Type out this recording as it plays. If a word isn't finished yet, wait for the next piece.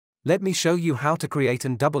Let me show you how to create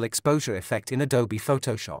an double exposure effect in Adobe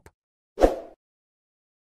Photoshop.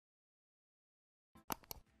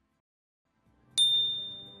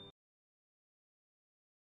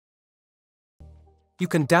 You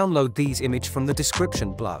can download these images from the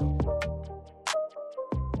description below.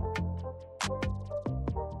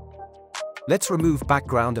 Let's remove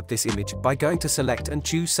background of this image by going to Select and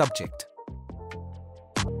choose Subject.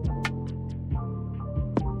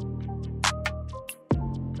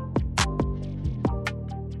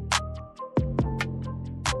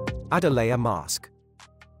 Add a layer mask.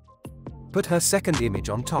 Put her second image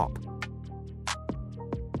on top.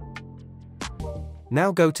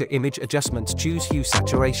 Now go to Image Adjustments, choose Hue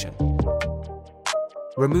Saturation.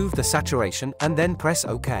 Remove the saturation and then press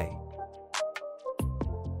OK.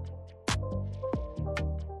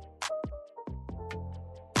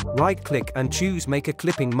 Right-click and choose Make a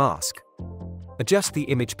Clipping Mask. Adjust the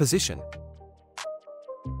image position.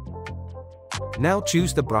 Now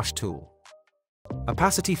choose the Brush tool.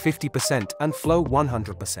 Opacity 50% and flow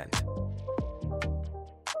 100%.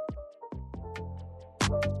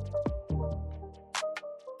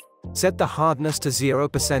 Set the hardness to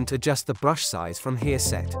 0%. Adjust the brush size from here.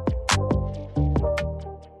 Set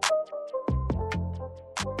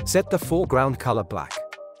the foreground color black.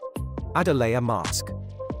 Add a layer mask.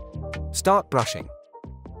 Start brushing.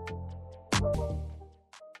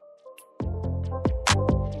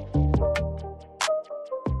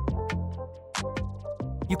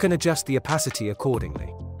 You can adjust the opacity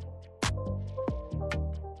accordingly.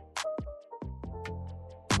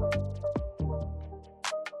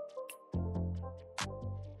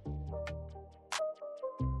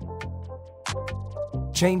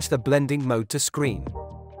 Change the blending mode to screen.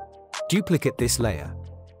 Duplicate this layer.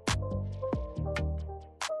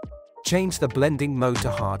 Change the blending mode to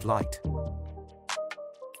hard light.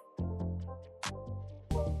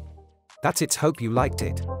 That's it. Hope you liked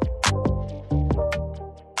it.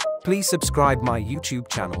 Please subscribe my YouTube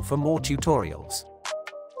channel for more tutorials.